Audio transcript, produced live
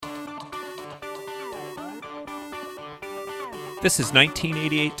This is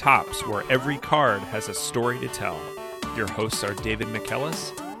 1988 Topps, where every card has a story to tell. Your hosts are David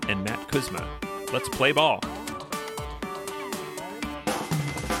McKellis and Matt Kuzma. Let's play ball.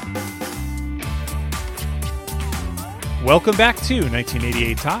 Welcome back to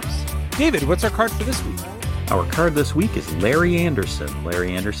 1988 Topps. David, what's our card for this week? Our card this week is Larry Andersen.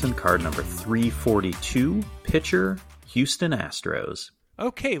 Larry Andersen, card number 342, pitcher, Houston Astros.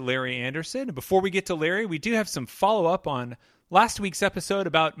 Okay, Larry Andersen. Before we get to Larry, we do have some follow-up on last week's episode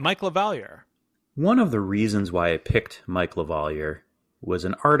about Mike LaValliere. One of the reasons why I picked Mike LaValliere was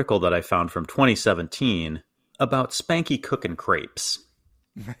an article that I found from 2017 about Spanky cooking crepes.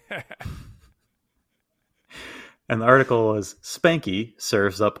 And the article was, Spanky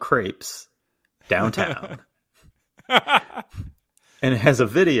serves up crepes downtown. And it has a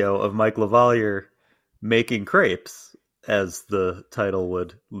video of Mike LaValliere making crepes, as the title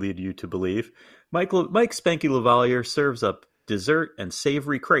would lead you to believe. Mike Spanky LaValliere serves up dessert and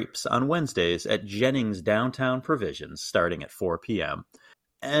savory crepes on Wednesdays at Jennings Downtown Provisions, starting at 4 p.m.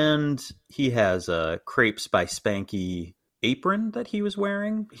 And he has a Crepes by Spanky apron that he was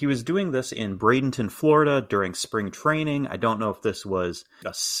wearing. He was doing this in Bradenton, Florida during spring training. I don't know if this was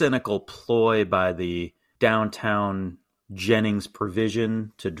a cynical ploy by the downtown Jennings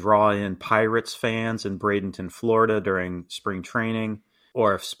Provision to draw in Pirates fans in Bradenton, Florida during spring training,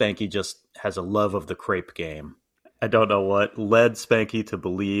 or if Spanky just has a love of the crepe game. I don't know what led Spanky to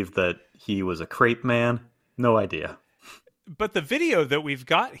believe that he was a crepe man. No idea. But the video that we've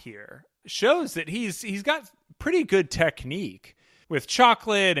got here shows that he's got pretty good technique with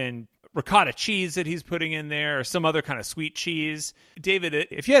chocolate and ricotta cheese that he's putting in there, or some other kind of sweet cheese. David,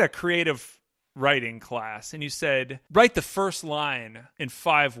 if you had a creative writing class and you said, write the first line in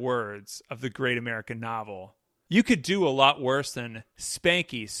 5 words of the great American novel, you could do a lot worse than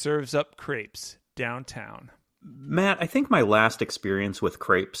Spanky serves up crepes downtown. Matt, I think my last experience with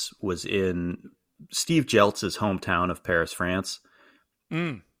crepes was in Steve Jeltz's hometown of Paris, France.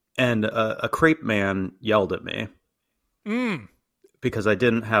 And a crepe man yelled at me because I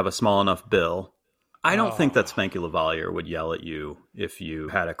didn't have a small enough bill. I don't think that Spanky LaValliere would yell at you if you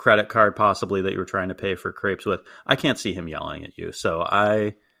had a credit card possibly that you were trying to pay for crepes with. I can't see him yelling at you. So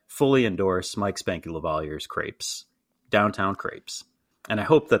I fully endorse Mike Spanky LaValliere's crepes, downtown crepes. And I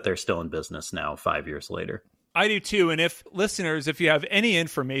hope that they're still in business now, 5 years later. I do too. And if listeners, if you have any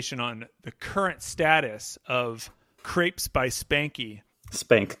information on the current status of Crepes by Spanky.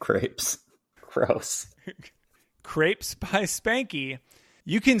 Spank crepes. Gross. Crepes by Spanky.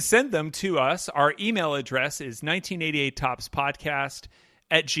 You can send them to us. Our email address is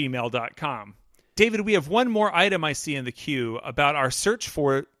 1988topspodcast@gmail.com. David, we have one more item I see in the queue about our search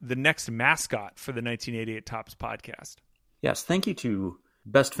for the next mascot for the 1988 Topps podcast. Yes, thank you to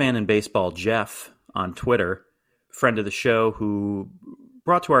Best Fan in Baseball Jeff on Twitter, friend of the show, who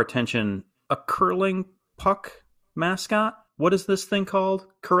brought to our attention a curling puck mascot. What is this thing called?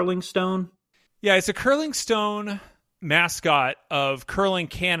 Curling Stone? Yeah, it's a Curling Stone mascot of Curling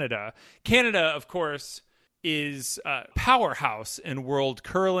Canada. Canada, of course, is a powerhouse in world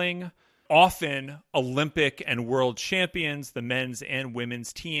curling, often Olympic and world champions, the men's and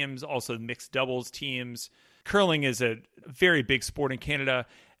women's teams, also mixed doubles teams. Curling is a very big sport in Canada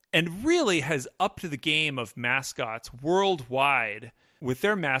and really has upped the game of mascots worldwide with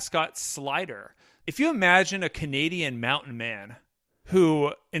their mascot Slider. If you imagine a Canadian mountain man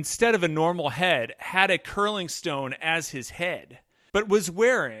who, instead of a normal head, had a curling stone as his head, but was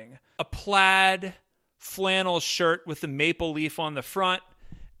wearing a plaid flannel shirt with a maple leaf on the front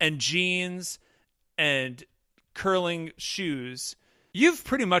and jeans and curling shoes, you've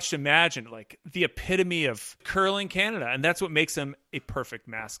pretty much imagined like the epitome of curling Canada, and that's what makes him a perfect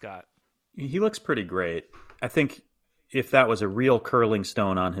mascot. He looks pretty great. I think if that was a real curling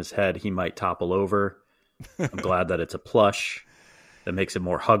stone on his head, he might topple over. I'm glad that it's a plush. That makes it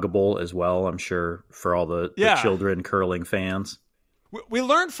more huggable as well, I'm sure, for all the children curling fans. We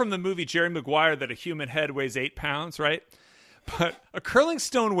learned from the movie Jerry Maguire that a human head weighs 8 pounds, right? But a curling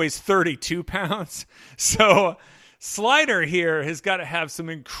stone weighs 32 pounds. So Slider here has got to have some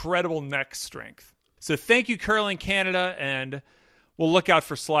incredible neck strength. So thank you, Curling Canada, and we'll look out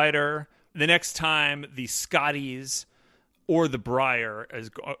for Slider the next time the Scotties or the Briar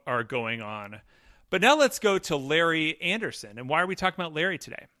are going on. But now let's go to Larry Andersen. And why are we talking about Larry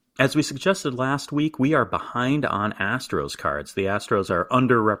today? As we suggested last week, we are behind on Astros cards. The Astros are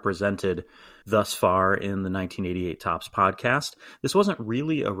underrepresented thus far in the 1988 Topps podcast. This wasn't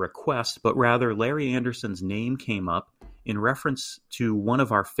really a request, but rather Larry Andersen's name came up in reference to one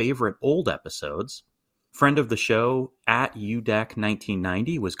of our favorite old episodes. Friend of the show, at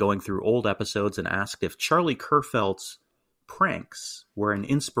UDEC1990, was going through old episodes and asked if Charlie Kerfelt's pranks were an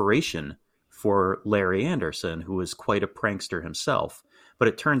inspiration for Larry Anderson, who was quite a prankster himself. But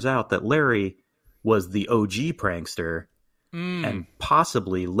it turns out that Larry was the OG prankster and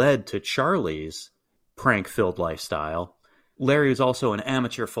possibly led to Charlie's prank-filled lifestyle. Larry was also an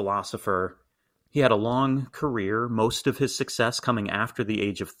amateur philosopher. He had a long career, most of his success coming after the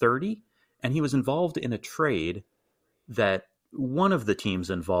age of 30, and he was involved in a trade that one of the teams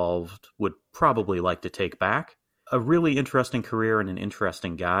involved would probably like to take back. A really interesting career and an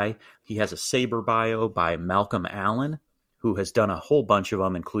interesting guy. He has a Sabre bio by Malcolm Allen, who has done a whole bunch of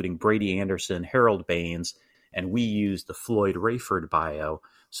them, including Brady Anderson, Harold Baines, and we used the Floyd Rayford bio.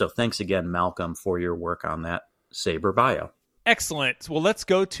 So thanks again, Malcolm, for your work on that Sabre bio. Excellent. Well, let's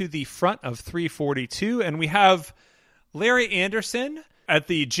go to the front of 342, and we have Larry Anderson at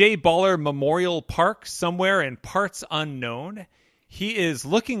the Jay Baller Memorial Park somewhere in parts unknown. He is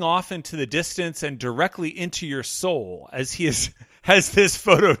looking off into the distance and directly into your soul as he has this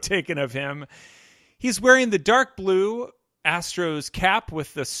photo taken of him. He's wearing the dark blue Astros cap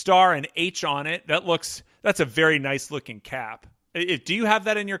with the star and H on it. That's a very nice looking cap. Do you have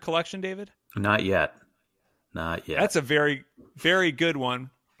that in your collection, David? Not yet. That's a very, very good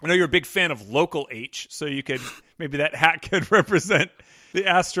one. I know you're a big fan of local H, so maybe that hat could represent the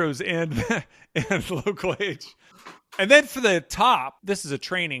Astros and local H. And then for the top, this is a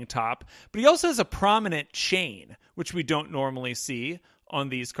training top, but he also has a prominent chain, which we don't normally see on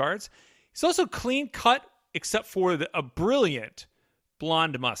these cards. He's also clean cut, except for a brilliant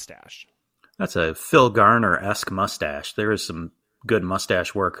blonde mustache. That's a Phil Garner-esque mustache. There is some good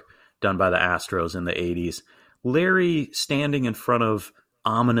mustache work done by the Astros in the 80s. Larry standing in front of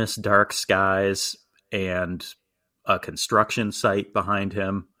ominous dark skies and a construction site behind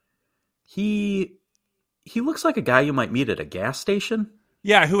him. He looks like a guy you might meet at a gas station.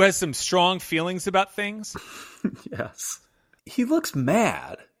 Yeah, who has some strong feelings about things. Yes. He looks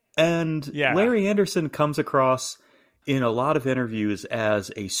mad. And Larry Anderson comes across in a lot of interviews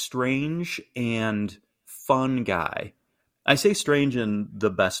as a strange and fun guy. I say strange in the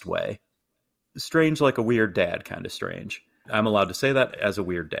best way. Strange like a weird dad kind of strange. I'm allowed to say that as a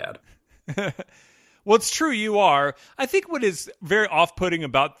weird dad. Well, it's true, you are. I think what is very off-putting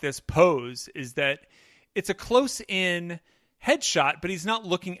about this pose is that it's a close-in headshot, but he's not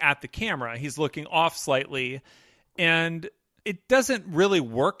looking at the camera. He's looking off slightly, and it doesn't really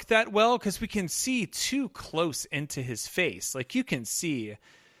work that well because we can see too close into his face. Like, you can see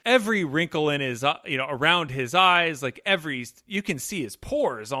every wrinkle in his, around his eyes, you can see his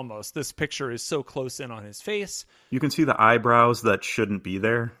pores almost. This picture is so close in on his face. You can see the eyebrows that shouldn't be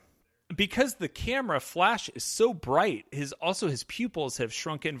there. Because the camera flash is so bright, his pupils have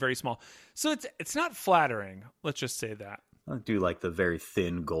shrunk in very small. So it's not flattering. Let's just say that. I do like the very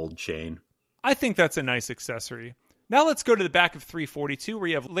thin gold chain. I think that's a nice accessory. Now let's go to the back of 342 where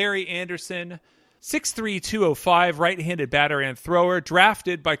you have Larry Anderson, 6'3", 205, right-handed batter and thrower,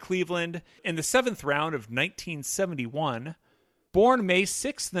 drafted by Cleveland in the 7th round of 1971. Born May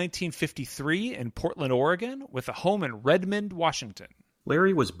 6, 1953 in Portland, Oregon, with a home in Redmond, Washington.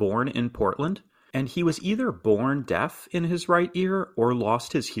 Larry was born in Portland, and he was either born deaf in his right ear or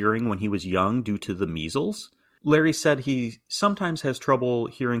lost his hearing when he was young due to the measles. Larry said he sometimes has trouble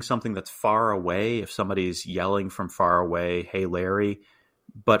hearing something that's far away if somebody's yelling from far away, "Hey, Larry."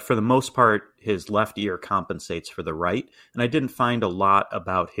 But for the most part, his left ear compensates for the right. And I didn't find a lot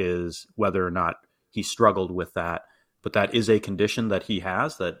about whether or not he struggled with that. But that is a condition that he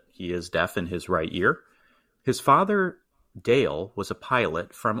has, that he is deaf in his right ear. His father, Dale, was a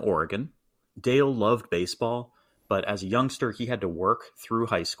pilot from Oregon. Dale loved baseball, but as a youngster, he had to work through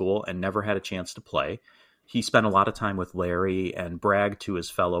high school and never had a chance to play. He spent a lot of time with Larry and bragged to his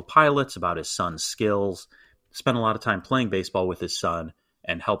fellow pilots about his son's skills, spent a lot of time playing baseball with his son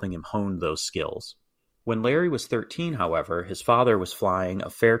and helping him hone those skills. When Larry was 13, however, his father was flying a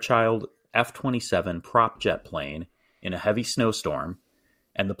Fairchild F-27 prop jet plane in a heavy snowstorm,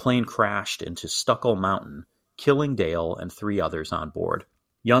 and the plane crashed into Stucco Mountain, killing Dale and 3 others on board.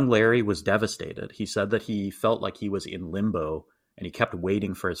 Young Larry was devastated. He said that he felt like he was in limbo, and he kept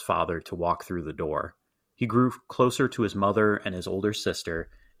waiting for his father to walk through the door. He grew closer to his mother and his older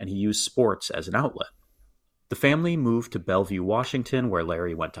sister, and he used sports as an outlet. The family moved to Bellevue, Washington, where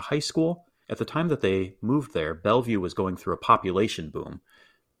Larry went to high school. At the time that they moved there, Bellevue was going through a population boom,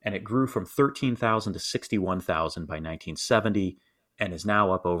 and it grew from 13,000 to 61,000 by 1970, and is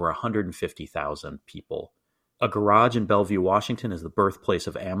now up over 150,000 people. A garage in Bellevue, Washington is the birthplace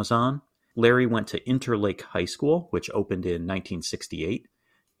of Amazon. Larry went to Interlake High School, which opened in 1968,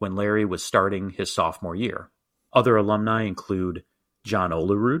 when Larry was starting his sophomore year. Other alumni include John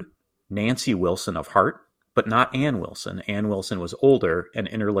Olerud, Nancy Wilson of Hart, but not Ann Wilson. Ann Wilson was older, and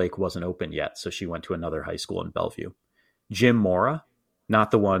Interlake wasn't open yet, so she went to another high school in Bellevue. Jim Mora,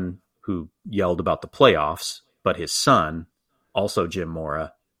 not the one who yelled about the playoffs, but his son, also Jim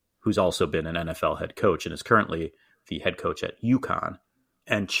Mora, who's also been an NFL head coach and is currently the head coach at UConn.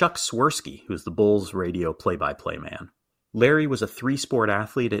 And Chuck Swirsky, who's the Bulls radio play-by-play man. Larry was a 3-sport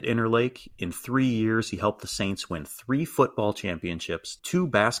athlete at Interlake. In 3 years, he helped the Saints win 3 football championships, 2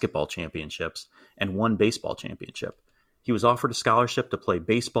 basketball championships, and 1 baseball championship. He was offered a scholarship to play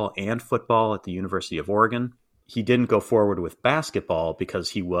baseball and football at the University of Oregon. He didn't go forward with basketball because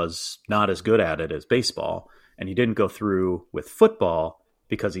he was not as good at it as baseball, and he didn't go through with football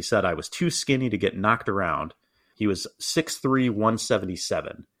because he said, "I was too skinny to get knocked around." He was 6'3",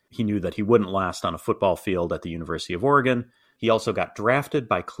 177. He knew that he wouldn't last on a football field at the University of Oregon. He also got drafted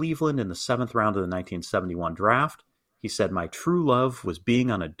by Cleveland in the 7th round of the 1971 draft. He said, "My true love was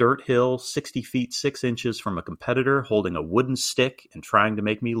being on a dirt hill 60 feet 6 inches from a competitor holding a wooden stick and trying to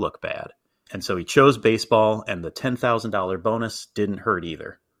make me look bad." And so he chose baseball, and the $10,000 bonus didn't hurt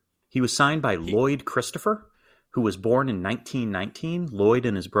either. He was signed by Lloyd Christopher, who was born in 1919. Lloyd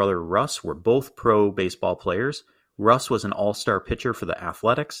and his brother Russ were both pro baseball players. Russ was an all-star pitcher for the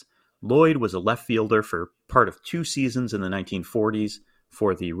Athletics. Lloyd was a left fielder for part of 2 seasons in the 1940s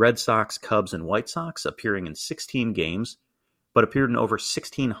for the Red Sox, Cubs, and White Sox, appearing in 16 games, but appeared in over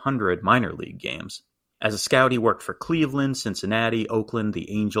 1,600 minor league games. As a scout, he worked for Cleveland, Cincinnati, Oakland, the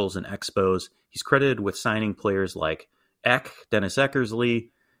Angels, and Expos. He's credited with signing players like Dennis Eckersley,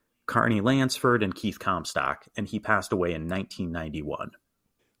 Carney Lansford, and Keith Comstock, and he passed away in 1991.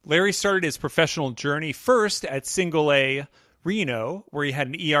 Larry started his professional journey first at Single-A Reno, where he had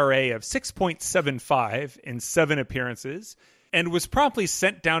an ERA of 6.75 in 7 appearances, and was promptly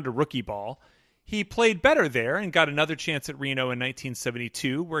sent down to rookie ball. He played better there and got another chance at Reno in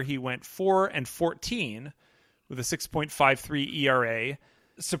 1972, where he went 4-14 with a 6.53 ERA.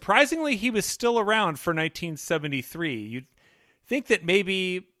 Surprisingly, he was still around for 1973. You'd think that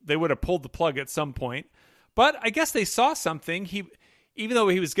maybe they would have pulled the plug at some point, but I guess they saw something. Even though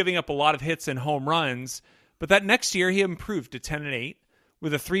he was giving up a lot of hits and home runs, but that next year he improved to 10-8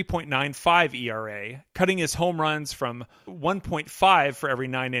 with a 3.95 ERA, cutting his home runs from 1.5 for every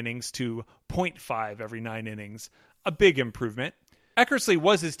 9 innings to 0.5 every 9 innings. A big improvement. Eckersley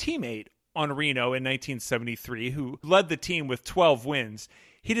was his teammate on Reno in 1973, who led the team with 12 wins.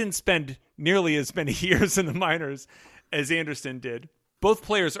 He didn't spend nearly as many years in the minors as Anderson did. Both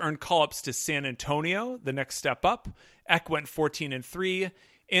players earned call-ups to San Antonio, the next step up. Eck went 14-3,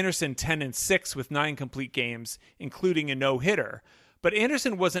 Anderson 10-6 with 9 complete games, including a no-hitter. But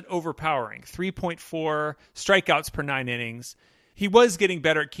Anderson wasn't overpowering, 3.4 strikeouts per 9 innings. He was getting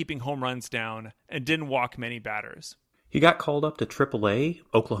better at keeping home runs down and didn't walk many batters. He got called up to AAA,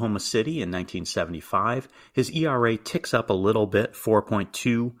 Oklahoma City in 1975. His ERA ticks up a little bit,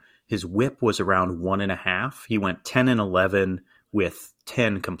 4.2. His whip was around 1.5. He went 10-11 with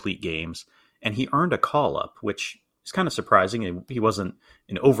 10 complete games, and he earned a call-up, which is kind of surprising. He wasn't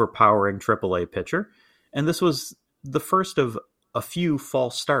an overpowering AAA pitcher, and this was the first of a few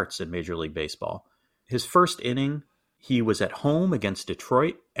false starts in Major League Baseball. His first inning, he was at home against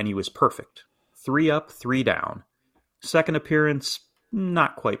Detroit, and he was perfect. 3 up, 3 down. Second appearance,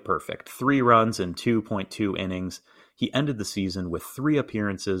 not quite perfect. 3 runs in 2.2 innings. He ended the season with 3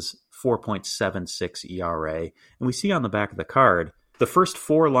 appearances, 4.76 ERA. And we see on the back of the card, the first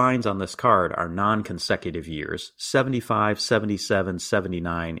 4 lines on this card are non-consecutive years, 75, 77,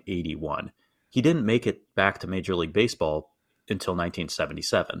 79, 81. He didn't make it back to Major League Baseball until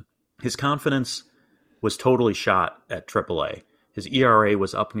 1977. His confidence was totally shot at AAA. His ERA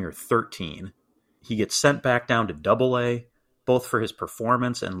was up near 13. He gets sent back down to AA, both for his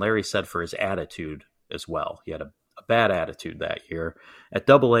performance and Larry said for his attitude as well. He had a bad attitude that year. At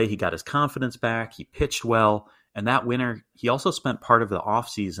AA, he got his confidence back. He pitched well. And that winter, he also spent part of the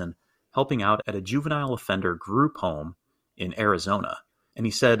offseason helping out at a juvenile offender group home in Arizona. And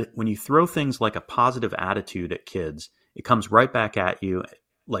he said, when you throw things like a positive attitude at kids, it comes right back at you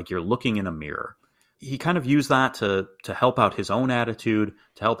like you're looking in a mirror. He kind of used that to help out his own attitude,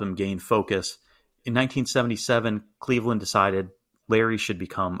 to help him gain focus. In 1977, Cleveland decided Larry should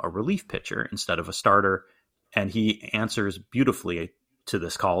become a relief pitcher instead of a starter, and he answers beautifully to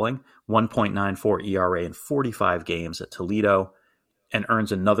this calling, 1.94 ERA in 45 games at Toledo, and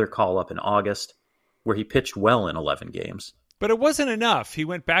earns another call-up in August, where he pitched well in 11 games. But it wasn't enough. He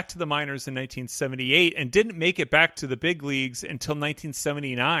went back to the minors in 1978 and didn't make it back to the big leagues until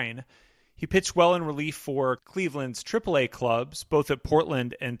 1979. He pitched well in relief for Cleveland's AAA clubs, both at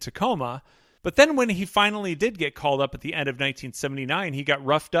Portland and Tacoma. But then when he finally did get called up at the end of 1979, he got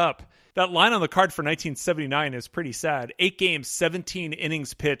roughed up. That line on the card for 1979 is pretty sad. 8 games, 17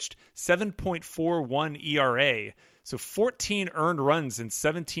 innings pitched, 7.41 ERA. So 14 earned runs in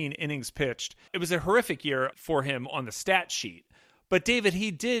 17 innings pitched. It was a horrific year for him on the stat sheet. But David,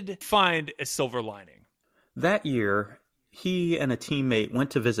 he did find a silver lining. That year, he and a teammate went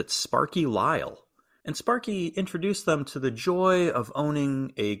to visit Sparky Lyle. And Sparky introduced them to the joy of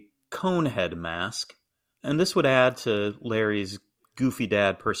owning a Conehead mask, and this would add to Larry's goofy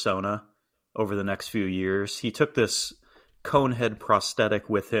dad persona over the next few years. He took this Conehead prosthetic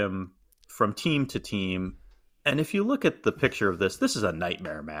with him from team to team, and if you look at the picture of this is a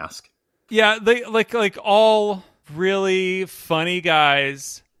nightmare mask. Yeah, they like all really funny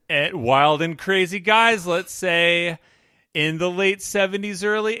guys, wild and crazy guys, let's say, in the late 70s,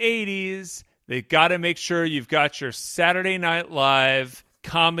 early 80s. They got to make sure you've got your Saturday Night Live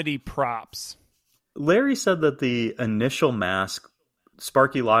comedy props. Larry said that the initial mask,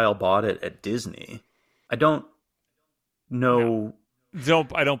 Sparky Lyle bought it at Disney. I don't know. No.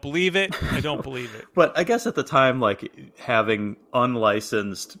 I don't believe it. I don't believe it. But I guess at the time, like, having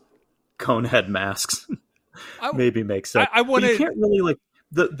unlicensed Conehead masks maybe makes sense. I want to. You can't really, like,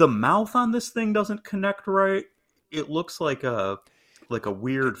 the mouth on this thing doesn't connect right. It looks like a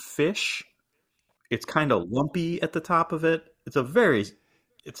weird fish. It's kind of lumpy at the top of it.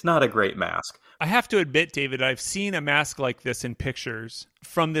 It's not a great mask. I have to admit, David, I've seen a mask like this in pictures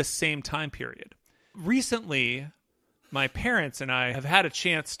from this same time period. Recently, my parents and I have had a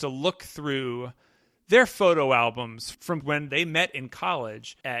chance to look through their photo albums from when they met in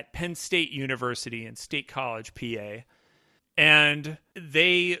college at Penn State University in State College, PA. And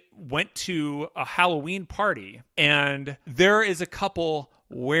they went to a Halloween party, and there is a couple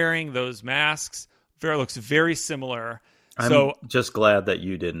wearing those masks. It looks very similar. I'm just glad that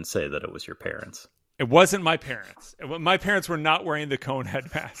you didn't say that it was your parents. It wasn't my parents. My parents were not wearing the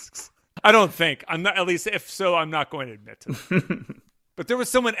Conehead masks. I don't think. I'm not. At least if so, I'm not going to admit to it. But there was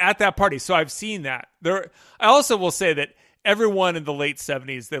someone at that party, so I've seen that. I also will say that everyone in the late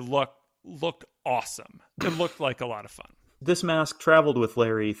 70s, they looked awesome. It looked like a lot of fun. This mask traveled with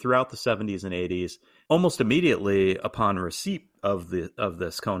Larry throughout the 70s and 80s. Almost immediately upon receipt of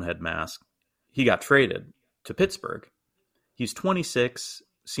this Conehead mask, he got traded to Pittsburgh. He's 26,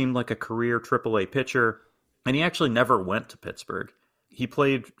 seemed like a career AAA pitcher, and he actually never went to Pittsburgh. He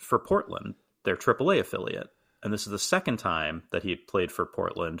played for Portland, their AAA affiliate, and this is the second time that he had played for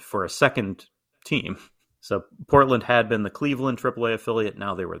Portland for a second team. So Portland had been the Cleveland AAA affiliate,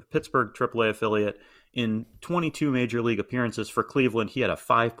 now they were the Pittsburgh AAA affiliate. In 22 major league appearances for Cleveland, he had a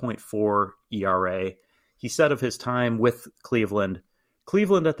 5.4 ERA. He said of his time with Cleveland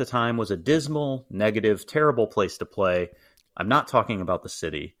at the time was a dismal, negative, terrible place to play. I'm not talking about the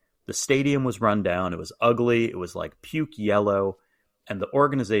city. The stadium was run down. It was ugly. It was like puke yellow. And the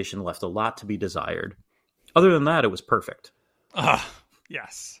organization left a lot to be desired. Other than that, it was perfect.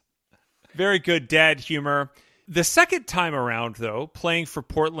 Yes. Very good dad humor. The second time around, though, playing for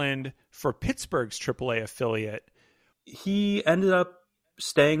Portland for Pittsburgh's AAA affiliate, he ended up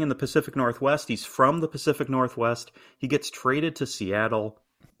staying in the Pacific Northwest. He's from the Pacific Northwest. He gets traded to Seattle.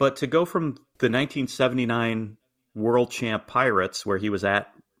 But to go from the 1979 World Champ Pirates, where he was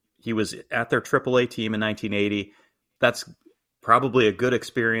at their AAA team in 1980, that's probably a good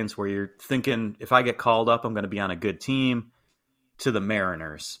experience where you're thinking, if I get called up, I'm going to be on a good team, to the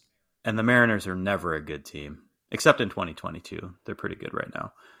Mariners. And the Mariners are never a good team, except in 2022. They're pretty good right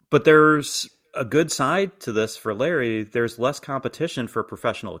now. But there's a good side to this for Larry. There's less competition for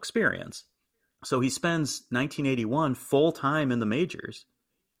professional experience. So he spends 1981 full-time in the majors,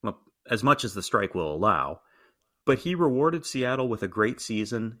 as much as the strike will allow. But he rewarded Seattle with a great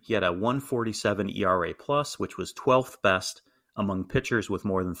season. He had a 147 ERA plus, which was 12th best among pitchers with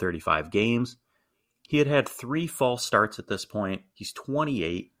more than 35 games. He had 3 false starts at this point. He's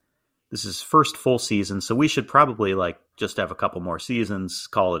 28. This is his first full season, so we should probably just have a couple more seasons,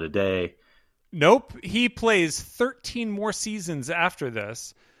 call it a day. Nope. He plays 13 more seasons after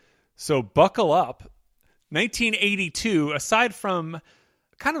this. So buckle up. 1982, aside from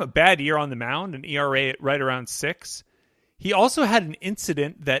kind of a bad year on the mound, an ERA at right around 6, he also had an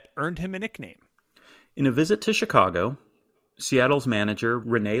incident that earned him a nickname. In a visit to Chicago, Seattle's manager,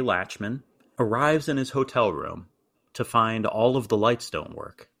 Rene Lachemann, arrives in his hotel room to find all of the lights don't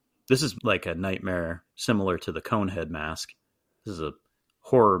work. This is like a nightmare similar to the Conehead mask. This is a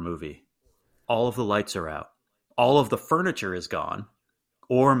horror movie. All of the lights are out. All of the furniture is gone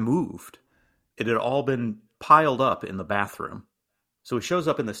or moved. It had all been piled up in the bathroom. So he shows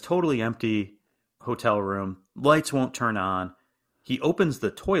up in this totally empty hotel room. Lights won't turn on. He opens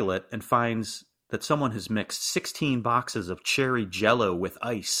the toilet and finds that someone has mixed 16 boxes of cherry Jell-O with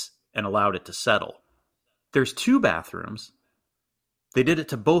ice and allowed it to settle. There's 2 bathrooms. They did it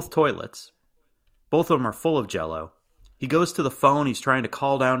to both toilets. Both of them are full of Jell-O. He goes to the phone. He's trying to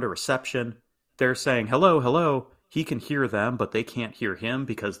call down to reception. They're saying, hello, hello. He can hear them, but they can't hear him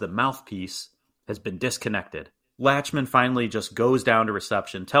because the mouthpiece has been disconnected. Latchman finally just goes down to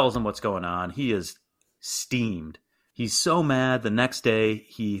reception, tells him what's going on. He is steamed. He's so mad. The next day,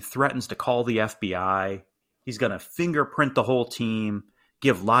 he threatens to call the FBI. He's going to fingerprint the whole team,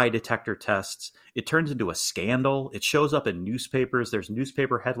 give lie detector tests. It turns into a scandal. It shows up in newspapers. There's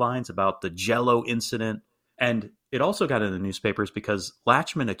newspaper headlines about the Jell-O incident. And it also got in the newspapers because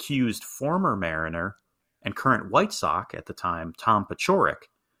Latchman accused former Mariner and current White Sox at the time, Tom Paciorek,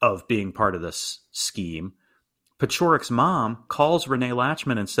 of being part of this scheme. Paciorik's mom calls Renee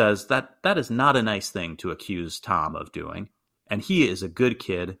Latchman and says that is not a nice thing to accuse Tom of doing. And he is a good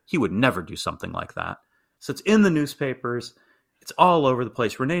kid. He would never do something like that. So it's in the newspapers. It's all over the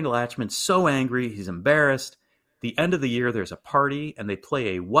place. Renee Latchman's so angry. He's embarrassed. The end of the year, there's a party, and they play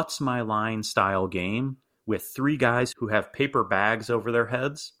a What's My Line style game with 3 guys who have paper bags over their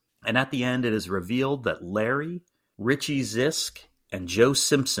heads. And at the end, it is revealed that Larry, Richie Zisk, and Joe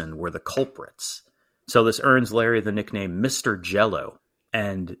Simpson were the culprits. So this earns Larry the nickname Mr. Jell-O.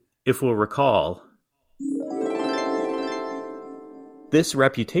 And if we'll recall, this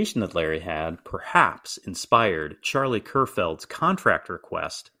reputation that Larry had perhaps inspired Charlie Kerfeld's contract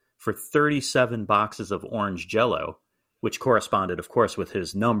request for 37 boxes of orange Jell-O, which corresponded, of course, with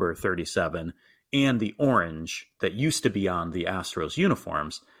his number 37 and the orange that used to be on the Astros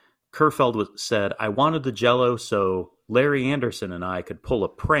uniforms. Kerfeld said, I wanted the Jell-O so Larry Anderson and I could pull a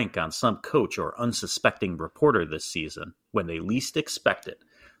prank on some coach or unsuspecting reporter this season when they least expect it.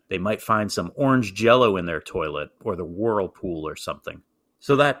 They might find some orange Jell-O in their toilet or the whirlpool or something.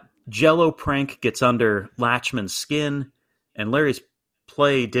 So that Jell-O prank gets under Latchman's skin, and Larry's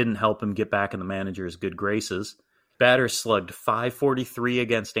play didn't help him get back in the manager's good graces. Batter slugged .543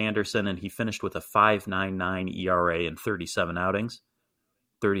 against Anderson, and he finished with a .599 ERA in 37 outings.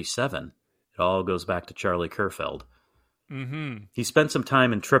 37. It all goes back to Charlie Kerfeld. Mm-hmm. He spent some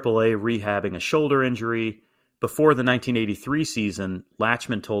time in AAA rehabbing a shoulder injury. Before the 1983 season,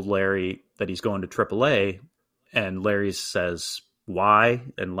 Latchman told Larry that he's going to AAA, and Larry says, why?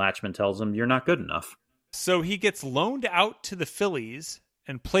 And Latchman tells him, you're not good enough. So he gets loaned out to the Phillies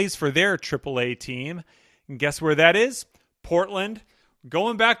and plays for their AAA team. And guess where that is? Portland.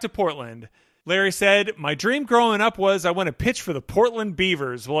 Going back to Portland. Larry said, my dream growing up was I want to pitch for the Portland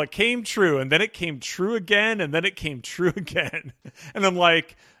Beavers. Well, it came true, and then it came true again, and then it came true again. And I'm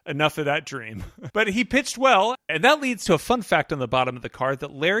like, enough of that dream. But he pitched well, and that leads to a fun fact on the bottom of the card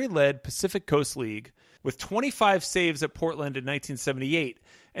that Larry led Pacific Coast League with 25 saves at Portland in 1978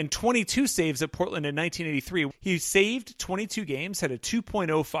 and 22 saves at Portland in 1983. He saved 22 games, had a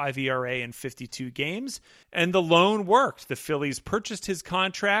 2.05 ERA in 52 games, and the loan worked. The Phillies purchased his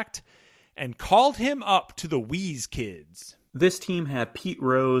contract and called him up to the Wheeze Kids. This team had Pete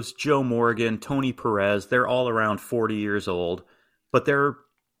Rose, Joe Morgan, Tony Perez. They're all around 40 years old, but they're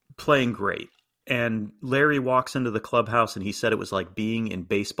playing great. And Larry walks into the clubhouse and he said it was like being in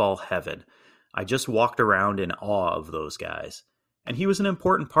baseball heaven. I just walked around in awe of those guys. And he was an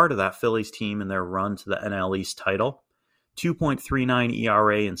important part of that Phillies team in their run to the NL East title. 2.39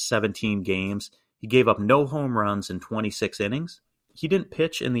 ERA in 17 games. He gave up no home runs in 26 innings. He didn't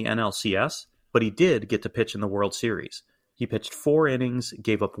pitch in the NLCS, but he did get to pitch in the World Series. He pitched 4 innings,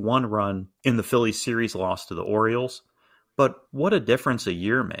 gave up 1 run in the Phillies series loss to the Orioles. But what a difference a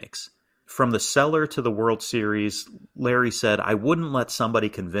year makes. From the cellar to the World Series, Larry said, I wouldn't let somebody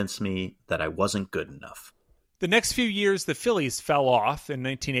convince me that I wasn't good enough. The next few years, the Phillies fell off. In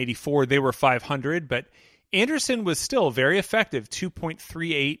 1984, they were .500, but Anderson was still very effective,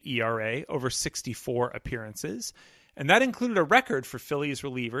 2.38 ERA over 64 appearances. And that included a record for Phillies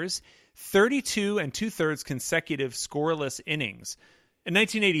relievers, 32 2/3 consecutive scoreless innings. In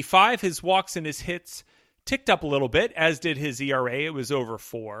 1985, his walks and his hits ticked up a little bit, as did his ERA. It was over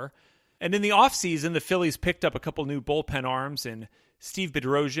 4. And in the offseason, the Phillies picked up a couple new bullpen arms in Steve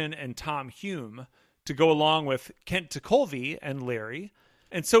Bedrosian and Tom Hume to go along with Kent Tekulve and Larry.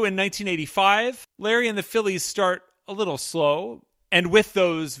 And so in 1985, Larry and the Phillies start a little slow. And with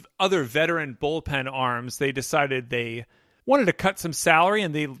those other veteran bullpen arms, they decided they wanted to cut some salary,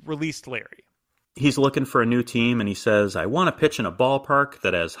 and they released Larry. He's looking for a new team, and he says, I want to pitch in a ballpark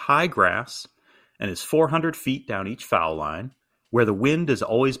that has high grass and is 400 feet down each foul line, where the wind is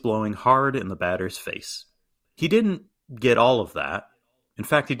always blowing hard in the batter's face. He didn't get all of that. In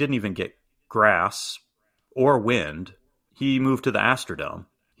fact, he didn't even get grass or wind he moved to the Astrodome.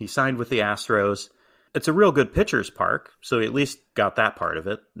 He signed with the Astros. It's a real good pitcher's park, so he at least got that part of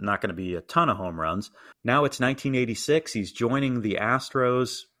it. Not going to be a ton of home runs. Now it's 1986. He's joining the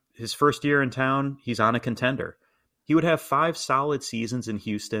Astros. His first year in town, he's on a contender. He would have 5 solid seasons in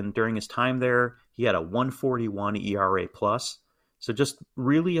Houston. During his time there, he had a 141 ERA plus. So just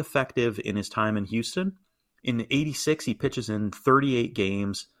really effective in his time in Houston. In 86, he pitches in 38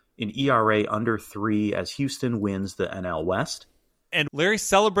 games, an ERA under 3 as Houston wins the NL West. And Larry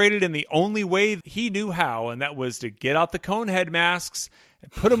celebrated in the only way he knew how, and that was to get out the Conehead masks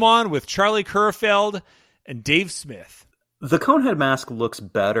and put them on with Charlie Kerfeld and Dave Smith. The Conehead mask looks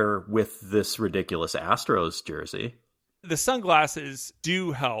better with this ridiculous Astros jersey. The sunglasses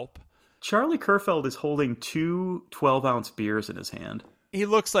do help. Charlie Kerfeld is holding 2 12-ounce beers in his hand. He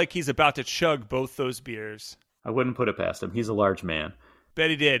looks like he's about to chug both those beers. I wouldn't put it past him. He's a large man. Bet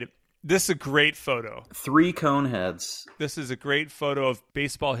he did. This is a great photo. 3 Coneheads. This is a great photo of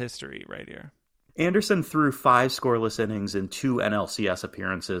baseball history right here. Anderson threw 5 scoreless innings in 2 NLCS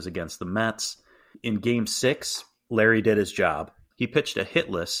appearances against the Mets. In Game 6, Larry did his job. He pitched a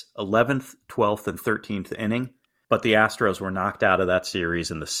hitless 11th, 12th, and 13th inning, but the Astros were knocked out of that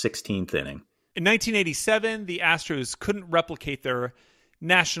series in the 16th inning. In 1987, the Astros couldn't replicate their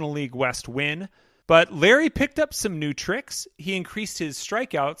National League West win, but Larry picked up some new tricks. He increased his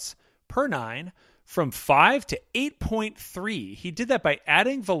strikeouts per 9 from 5 to 8.3. He did that by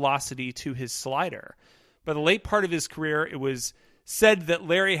adding velocity to his slider. By the late part of his career, it was said that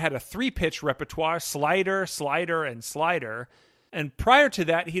Larry had a 3-pitch repertoire: slider, slider, and slider. And prior to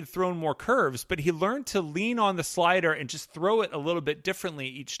that, he'd thrown more curves, but he learned to lean on the slider and just throw it a little bit differently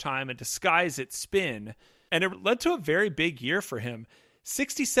each time and disguise its spin. And it led to a very big year for him.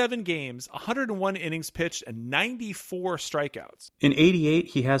 67 games, 101 innings pitched, and 94 strikeouts. In 88,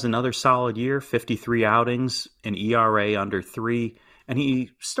 he has another solid year, 53 outings, an ERA under 3, and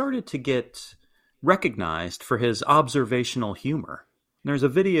he started to get recognized for his observational humor. There's a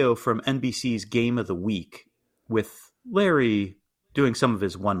video from NBC's Game of the Week with Larry doing some of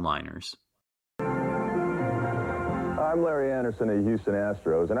his one-liners. I'm Larry Anderson of the Houston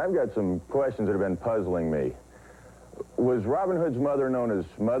Astros, and I've got some questions that have been puzzling me. Was Robin Hood's mother known as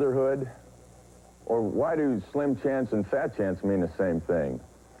Motherhood? Or why do Slim Chance and Fat Chance mean the same thing?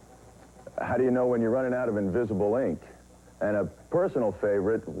 How do you know when you're running out of invisible ink? And a personal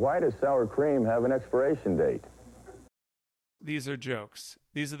favorite, why does sour cream have an expiration date? These are jokes.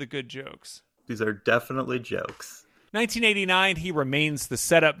 These are the good jokes. These are definitely jokes. 1989, he remains the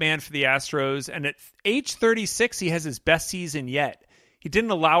setup man for the Astros, and at age 36, he has his best season yet. He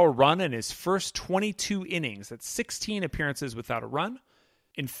didn't allow a run in his first 22 innings. That's 16 appearances without a run.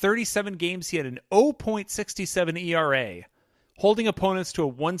 In 37 games, he had an 0.67 ERA, holding opponents to a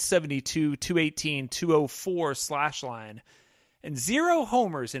 172, 218, 204 slash line, and 0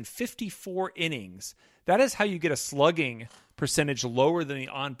 homers in 54 innings. That is how you get a slugging percentage lower than the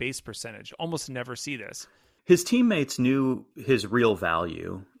on-base percentage. Almost never see this. His teammates knew his real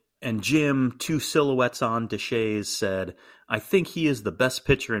value, and Jim, 2 silhouettes on Deshays, said, "I think he is the best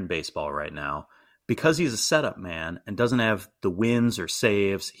pitcher in baseball right now. Because he's a setup man and doesn't have the wins or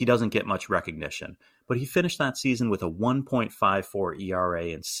saves, he doesn't get much recognition." But he finished that season with a 1.54 ERA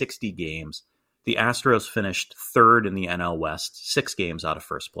in 60 games. The Astros finished 3rd in the NL West, 6 games out of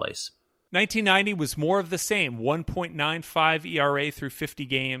first place. 1990 was more of the same, 1.95 ERA through 50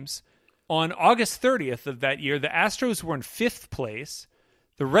 games. On August 30th of that year, the Astros were in 5th place.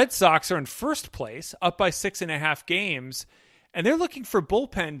 The Red Sox are in 1st place, up by 6.5 games, and they're looking for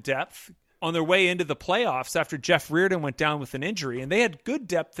bullpen depth on their way into the playoffs after Jeff Reardon went down with an injury, and they had good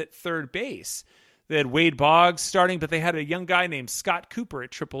depth at third base. They had Wade Boggs starting, but they had a young guy named Scott Cooper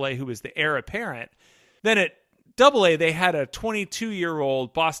at AAA who was the heir apparent. Then at AA, they had a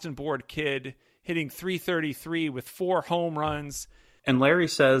 22-year-old Boston-born kid hitting .333 with 4 home runs. And Larry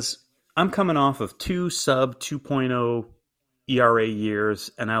says, "I'm coming off of 2 sub 2.0 ERA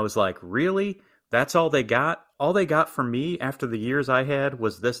years," and I was like, really? That's all they got? All they got from me after the years I had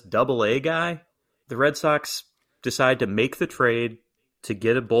was this AA guy? The Red Sox decide to make the trade to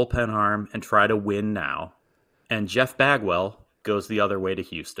get a bullpen arm and try to win now. And Jeff Bagwell goes the other way to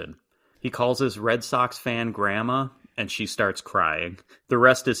Houston. He calls his Red Sox fan grandma, and she starts crying. The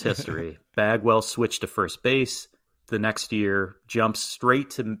rest is history. Bagwell switched to first base. The next year, jumps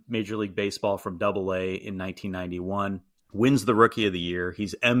straight to Major League Baseball from AA in 1991. Wins the Rookie of the Year.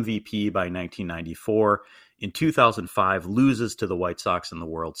 He's MVP by 1994. In 2005, loses to the White Sox in the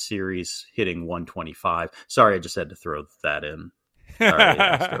World Series, hitting .125. Sorry, I just had to throw that in. Sorry,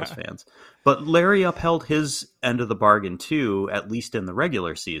 Astros fans. But Larry upheld his end of the bargain, too, at least in the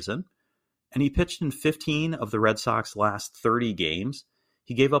regular season. and he pitched in 15 of the Red Sox last 30 games.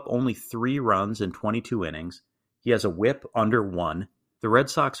 He gave up only 3 runs in 22 innings. He has a whip under 1. The Red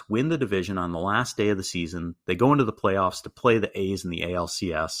Sox win the division on the last day of the season. They go into the playoffs to play the A's in the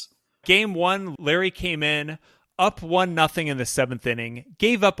ALCS. Game 1, Larry came in, up 1-0 in the 7th inning,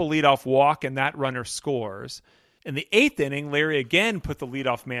 gave up a leadoff walk, and that runner scores. In the 8th inning, Larry again put the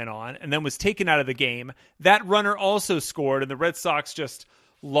leadoff man on and then was taken out of the game. That runner also scored, and the Red Sox just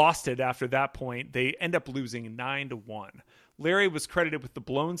lost it after that point. They end up losing 9-1. Larry was credited with the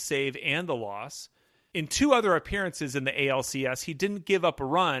blown save and the loss. In 2 other appearances in the ALCS, he didn't give up a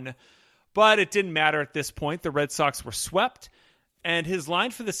run, but it didn't matter at this point. The Red Sox were swept, and his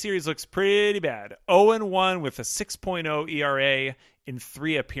line for the series looks pretty bad. 0-1 with a 6.0 ERA in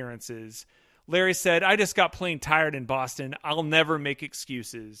 3 appearances. Larry said, "I just got plain tired in Boston. I'll never make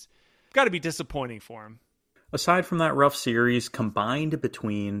excuses." Got to be disappointing for him. Aside from that rough series, combined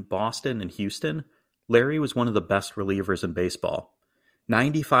between Boston and Houston, Larry was one of the best relievers in baseball.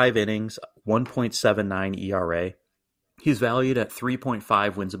 95 innings, 1.79 ERA. He's valued at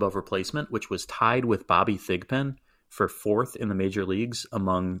 3.5 wins above replacement, which was tied with Bobby Thigpen for 4th in the major leagues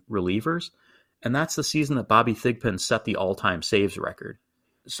among relievers. And that's the season that Bobby Thigpen set the all-time saves record.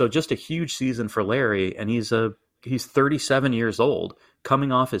 So just a huge season for Larry, and he's 37 years old,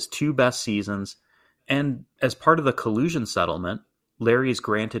 coming off his 2 best seasons. And as part of the collusion settlement, Larry is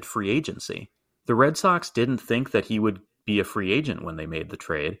granted free agency. The Red Sox didn't think that he would be a free agent when they made the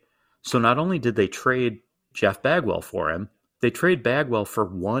trade. So not only did they trade Jeff Bagwell for him, they trade Bagwell for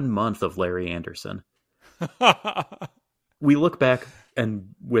 1 month of Larry Anderson. We look back,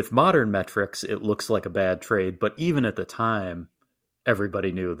 and with modern metrics, it looks like a bad trade. But even at the time,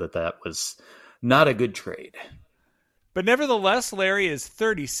 everybody knew that that was not a good trade. But nevertheless, Larry is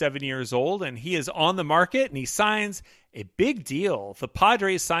 37 years old, and he is on the market, and he signs a big deal. The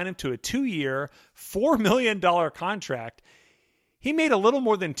Padres signed him to a 2-year, $4 million contract. He made a little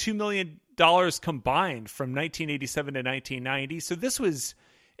more than $2 million combined from 1987 to 1990, so this was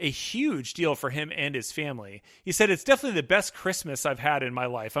a huge deal for him and his family. He said, "It's definitely the best Christmas I've had in my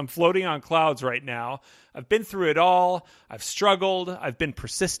life. I'm floating on clouds right now. I've been through it all. I've struggled. I've been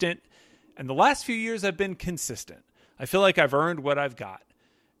persistent. And the last few years I've been consistent. I feel like I've earned what I've got."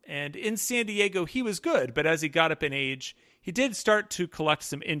 And in San Diego, he was good, but as he got up in age, he did start to collect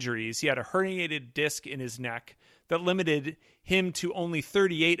some injuries. He had a herniated disc in his neck that limited him to only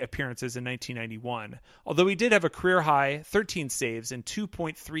 38 appearances in 1991, although he did have a career-high 13 saves and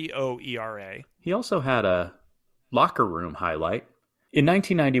 2.30 ERA. He also had a locker room highlight. In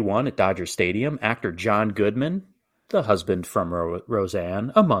 1991 at Dodger Stadium, actor John Goodman, the husband from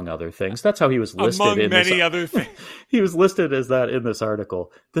Roseanne, among other things. That's how he was listed. Among many other things. He was listed as that in this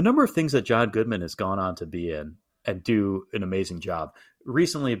article. The number of things that John Goodman has gone on to be in and do an amazing job.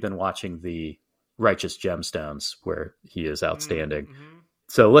 Recently, I've been watching the Righteous Gemstones, where he is outstanding. Mm-hmm.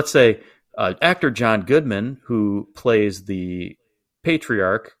 So let's say actor John Goodman, who plays the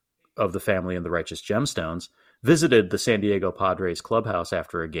patriarch of the family in the Righteous Gemstones, visited the San Diego Padres clubhouse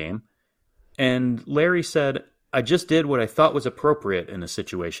after a game. And Larry said, "I just did what I thought was appropriate in a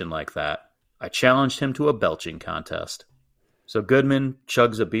situation like that. I challenged him to a belching contest." So Goodman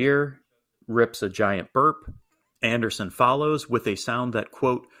chugs a beer, rips a giant burp. Anderson follows with a sound that,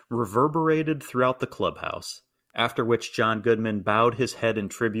 quote, reverberated throughout the clubhouse, after which John Goodman bowed his head in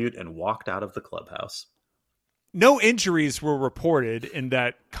tribute and walked out of the clubhouse. No injuries were reported in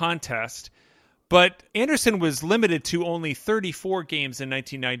that contest, but Anderson was limited to only 34 games in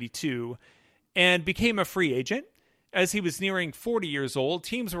 1992 and became a free agent. As he was nearing 40 years old,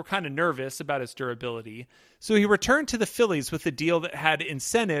 teams were kind of nervous about his durability, so he returned to the Phillies with a deal that had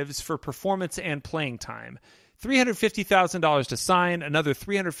incentives for performance and playing time. $350,000 to sign, another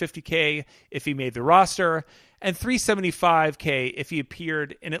 $350K if he made the roster, and $375K if he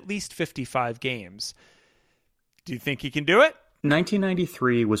appeared in at least 55 games. Do you think he can do it?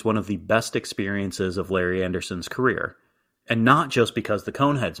 1993 was one of the best experiences of Larry Anderson's career, and not just because the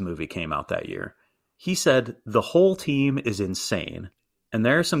Coneheads movie came out that year. He said, "The whole team is insane, and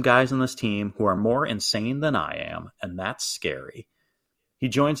there are some guys on this team who are more insane than I am, and that's scary." He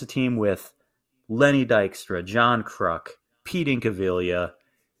joins the team with Lenny Dykstra, John Kruk, Pete Incaviglia,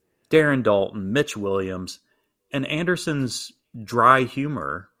 Darren Daulton, Mitch Williams, and Anderson's dry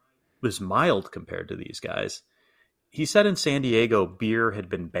humor was mild compared to these guys. He said in San Diego, beer had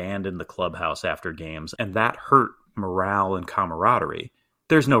been banned in the clubhouse after games, and that hurt morale and camaraderie.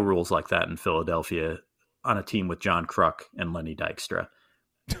 There's no rules like that in Philadelphia on a team with John Kruk and Lenny Dykstra.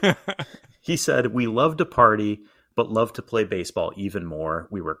 He said, "We loved to party, but loved to play baseball even more.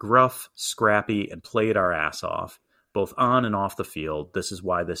 We were gruff, scrappy, and played our ass off. both on and off the field. This is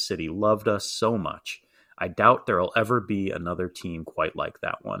why this city loved us so much. I doubt there'll ever be another team quite like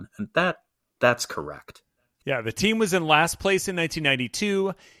that one. And that's correct. Yeah, the team was in last place in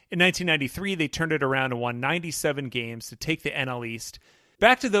 1992. In 1993, they turned it around and won 97 games to take the NL East.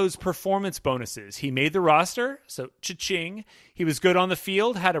 Back to those performance bonuses. He made the roster, so cha-ching. He was good on the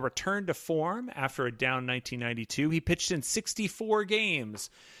field, had a return to form after a down 1992. He pitched in 64 games,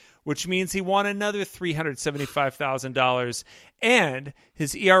 which means he won another $375,000, and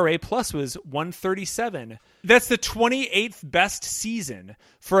his ERA plus was 137. That's the 28th best season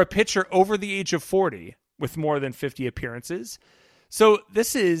for a pitcher over the age of 40 with more than 50 appearances. So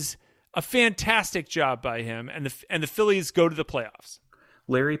this is a fantastic job by him, and the Phillies go to the playoffs.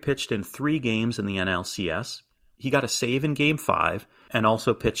 Larry pitched in 3 games in the NLCS. He got a save in Game 5 and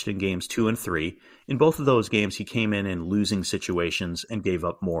also pitched in Games 2 and 3. In both of those games, he came in losing situations and gave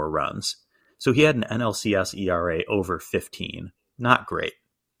up more runs. So he had an NLCS ERA over 15. Not great.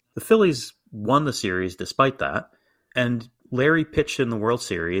 The Phillies won the series despite that, and Larry pitched in the World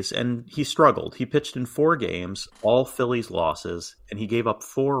Series, and he struggled. He pitched in 4 games, all Phillies losses, and he gave up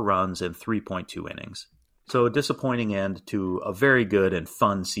 4 runs in 3.2 innings. So a disappointing end to a very good and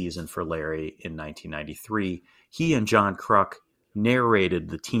fun season for Larry in 1993. He and John Kruk narrated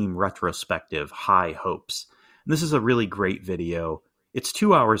the team retrospective High Hopes. And this is a really great video. It's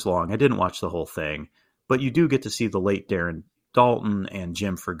 2 hours long. I didn't watch the whole thing, but you do get to see the late Darren Daulton and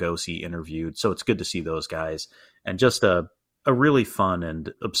Jim Fregosi interviewed. So it's good to see those guys, and just a really fun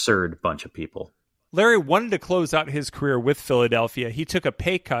and absurd bunch of people. Larry wanted to close out his career with Philadelphia. He took a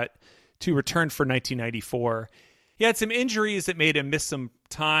pay cut to return for 1994. He had some injuries that made him miss some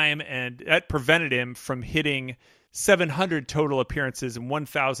time, and that prevented him from hitting 700 total appearances and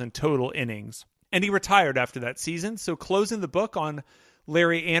 1,000 total innings. And he retired after that season. So closing the book on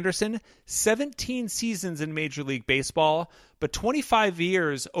Larry Anderson, 17 seasons in Major League Baseball, but 25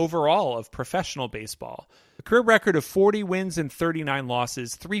 years overall of professional baseball. A career record of 40 wins and 39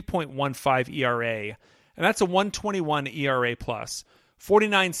 losses, 3.15 ERA, and that's a 121 ERA plus.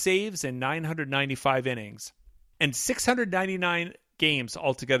 49 saves and 995 innings, and 699 games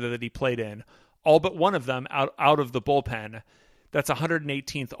altogether that he played in, all but one of them out of the bullpen. That's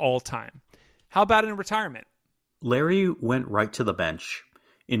 118th all-time. How about in retirement? Larry went right to the bench.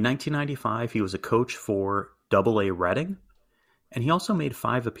 In 1995, he was a coach for Double-A Reading, and he also made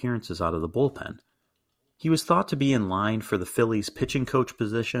 5 appearances out of the bullpen. He was thought to be in line for the Phillies pitching coach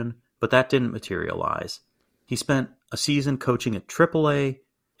position, but that didn't materialize. He spent a season coaching at AAA,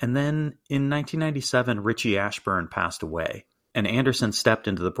 and then in 1997, Richie Ashburn passed away, and Anderson stepped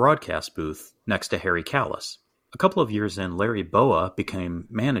into the broadcast booth next to Harry Kalas. A couple of years in, Larry Bowa became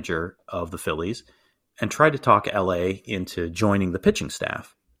manager of the Phillies and tried to talk LA into joining the pitching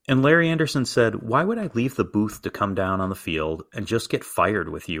staff. And Larry Anderson said, "Why would I leave the booth to come down on the field and just get fired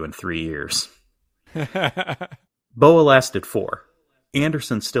with you in 3 years?" Bowa lasted 4.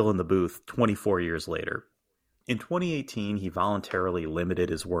 Anderson's still in the booth 24 years later. In 2018, he voluntarily limited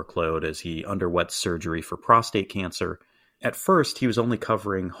his workload as he underwent surgery for prostate cancer. At first, he was only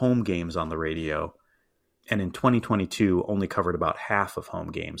covering home games on the radio, and in 2022, only covered about half of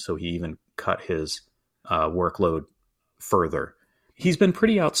home games, so he even cut his workload further. He's been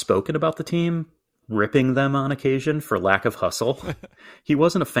pretty outspoken about the team, ripping them on occasion for lack of hustle. He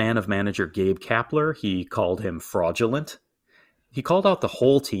wasn't a fan of manager Gabe Kapler. He called him fraudulent. He called out the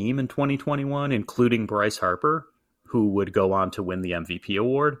whole team in 2021, including Bryce Harper, who would go on to win the MVP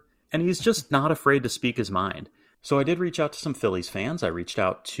award. And he's just not afraid to speak his mind. So I did reach out to some Phillies fans. I reached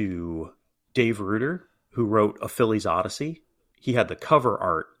out to Dave Reuter, who wrote A Phillies Odyssey. He had the cover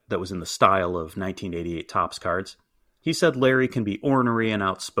art that was in the style of 1988 Topps cards. He said Larry can be ornery and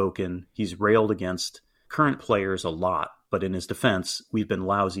outspoken. He's railed against current players a lot, but in his defense, we've been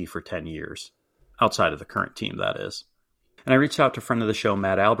lousy for 10 years. Outside of the current team, that is. And I reached out to friend of the show,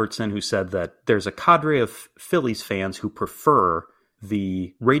 Matt Albertson, who said that there's a cadre of Phillies fans who prefer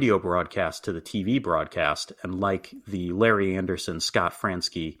the radio broadcast to the TV broadcast and like the Larry Anderson, Scott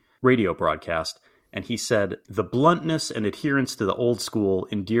Fransky radio broadcast. And he said the bluntness and adherence to the old school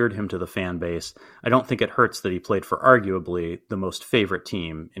endeared him to the fan base. I don't think it hurts that he played for arguably the most favorite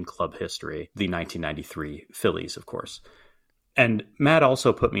team in club history, the 1993 Phillies, of course. And Matt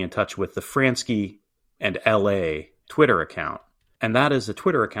also put me in touch with the Fransky and LA Twitter account. And that is a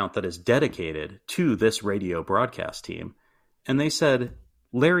Twitter account that is dedicated to this radio broadcast team. And they said,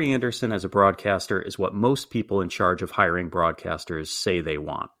 Larry Anderson as a broadcaster is what most people in charge of hiring broadcasters say they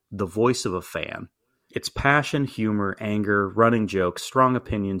want. The voice of a fan. It's passion, humor, anger, running jokes, strong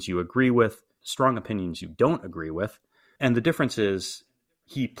opinions you agree with, strong opinions you don't agree with. And the difference is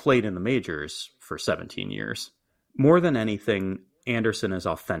he played in the majors for 17 years. More than anything, Anderson is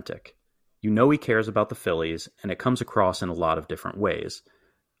authentic. You know he cares about the Phillies, and it comes across in a lot of different ways.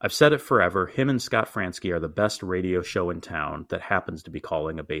 I've said it forever, him and Scott Fransky are the best radio show in town that happens to be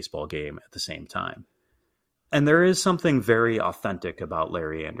calling a baseball game at the same time. And there is something very authentic about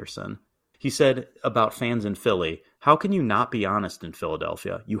Larry Anderson. He said about fans in Philly, how can you not be honest in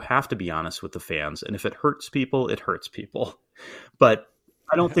Philadelphia? You have to be honest with the fans, and if it hurts people, it hurts people. But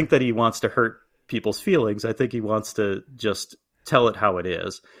I don't think that he wants to hurt people's feelings. I think he wants to just tell it how it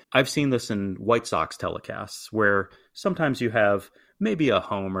is. I've seen this in White Sox telecasts where sometimes you have maybe a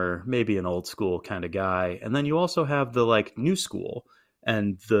homer, maybe an old school kind of guy, and then you also have the like new school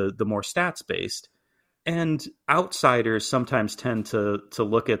and the more stats based. And outsiders sometimes tend to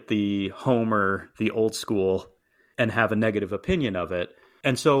look at the homer, the old school, and have a negative opinion of it.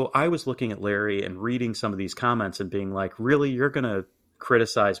 And so I was looking at Larry and reading some of these comments and being like, really, you're going to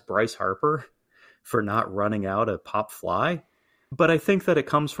criticize Bryce Harper for not running out a pop fly? But I think that it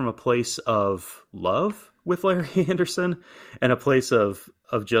comes from a place of love with Larry Anderson and a place of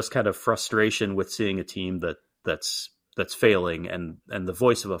just kind of frustration with seeing a team that's failing and the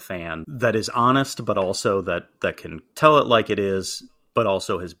voice of a fan that is honest, but also that can tell it like it is, but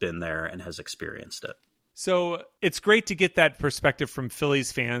also has been there and has experienced it. So it's great to get that perspective from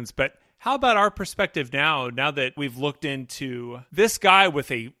Phillies fans, but how about our perspective now that we've looked into this guy with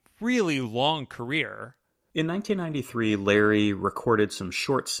a really long career? In 1993, Larry recorded some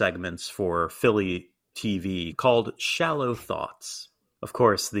short segments for Philly TV called Shallow Thoughts. Of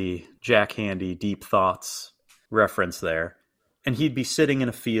course, the Jack Handey Deep Thoughts reference there. And he'd be sitting in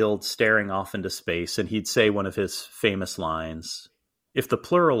a field staring off into space, and he'd say one of his famous lines, "If the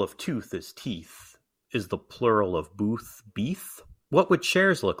plural of tooth is teeth, is the plural of booth beef? What would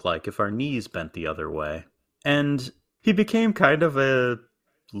chairs look like if our knees bent the other way?" And he became kind of a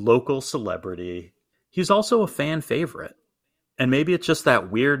local celebrity. He's also a fan favorite. And maybe it's just that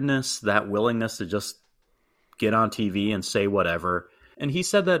weirdness, that willingness to just get on TV and say whatever. And he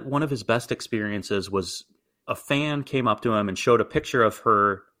said that one of his best experiences was a fan came up to him and showed a picture of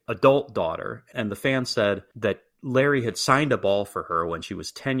her adult daughter. And the fan said that Larry had signed a ball for her when she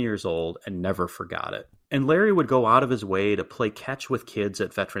was 10 years old and never forgot it. And Larry would go out of his way to play catch with kids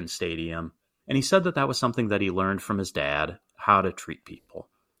at Veterans Stadium. And he said that that was something that he learned from his dad, how to treat people.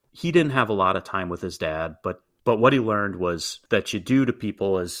 He didn't have a lot of time with his dad, but what he learned was that you do to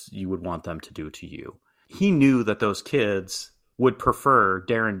people as you would want them to do to you. He knew that those kids would prefer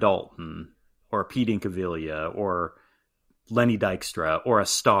Darren Dalton or Pete Incaviglia or Lenny Dykstra or a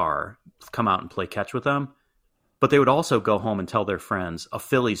star come out and play catch with them. But they would also go home and tell their friends, a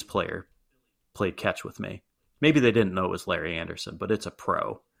Phillies player played catch with me. Maybe they didn't know it was Larry Anderson, but it's a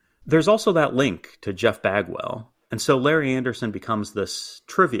pro. There's also that link to Jeff Bagwell. And so Larry Anderson becomes this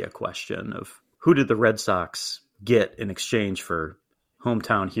trivia question of who did the Red Sox get in exchange for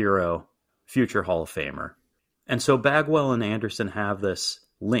hometown hero, future Hall of Famer? And so Bagwell and Anderson have this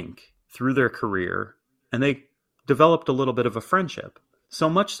link through their career, and they developed a little bit of a friendship. So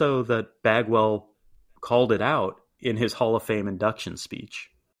much so that Bagwell called it out in his Hall of Fame induction speech.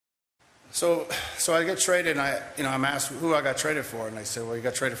 So I get traded, and I'm asked who I got traded for, and they said, well, you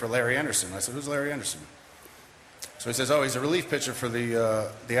got traded for Larry Anderson. I said, who's Larry Anderson? So he says, oh, he's a relief pitcher for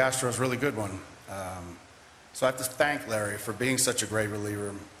the Astros, really good one. So I have to thank Larry for being such a great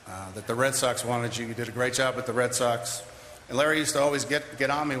reliever, that the Red Sox wanted you. You did a great job with the Red Sox. And Larry used to always get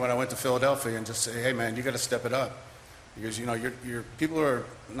on me when I went to Philadelphia and just say, hey, man, you got to step it up. Because, you know, your people are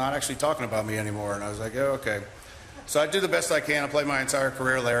not actually talking about me anymore. And I was like, oh, okay. So I do the best I can. I played my entire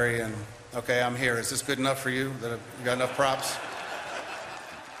career, Larry, and, okay, I'm here. Is this good enough for you? That you got enough props?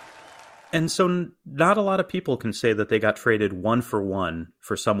 And so not a lot of people can say that they got traded 1-for-1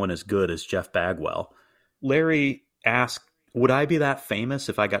 for someone as good as Jeff Bagwell. Larry asked, would I be that famous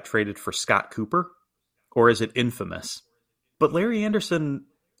if I got traded for Scott Cooper? Or is it infamous? But Larry Anderson,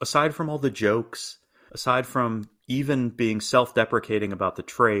 aside from all the jokes, aside from even being self-deprecating about the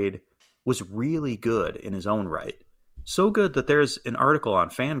trade, was really good in his own right. So good that there's an article on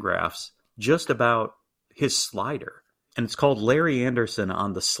Fangraphs just about his slider. And it's called Larry Anderson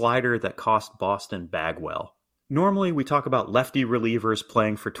on the slider that cost Boston Bagwell. Normally we talk about lefty relievers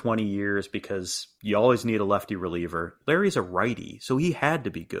playing for 20 years because you always need a lefty reliever. Larry's a righty, so he had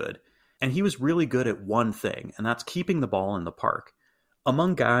to be good. And he was really good at one thing, and that's keeping the ball in the park.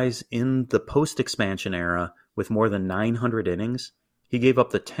 Among guys in the post-expansion era with more than 900 innings, he gave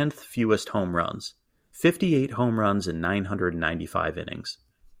up the 10th fewest home runs, 58 home runs in 995 innings.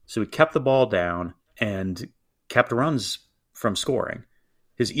 So he kept the ball down and kept runs from scoring.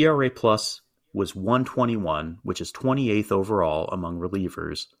 His ERA plus was 121, which is 28th overall among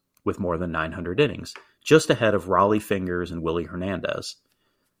relievers, with more than 900 innings, just ahead of Raleigh Fingers and Willie Hernandez.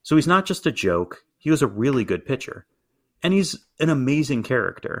 So he's not just a joke, he was a really good pitcher. And he's an amazing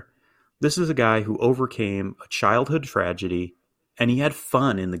character. This is a guy who overcame a childhood tragedy, and he had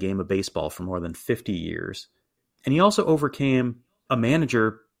fun in the game of baseball for more than 50 years. And he also overcame a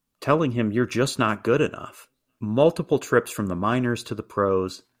manager telling him, you're just not good enough. Multiple trips from the minors to the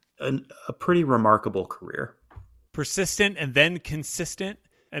pros, a pretty remarkable career. Persistent and then consistent,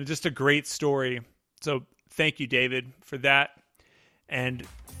 and just a great story. So thank you, David, for that. And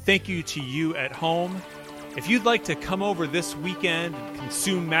thank you to you at home. If you'd like to come over this weekend and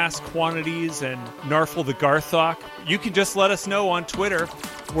consume mass quantities and narfle the Garthok, you can just let us know on Twitter.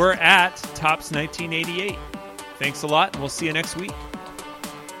 We're at Tops1988. Thanks a lot, and we'll see you next week.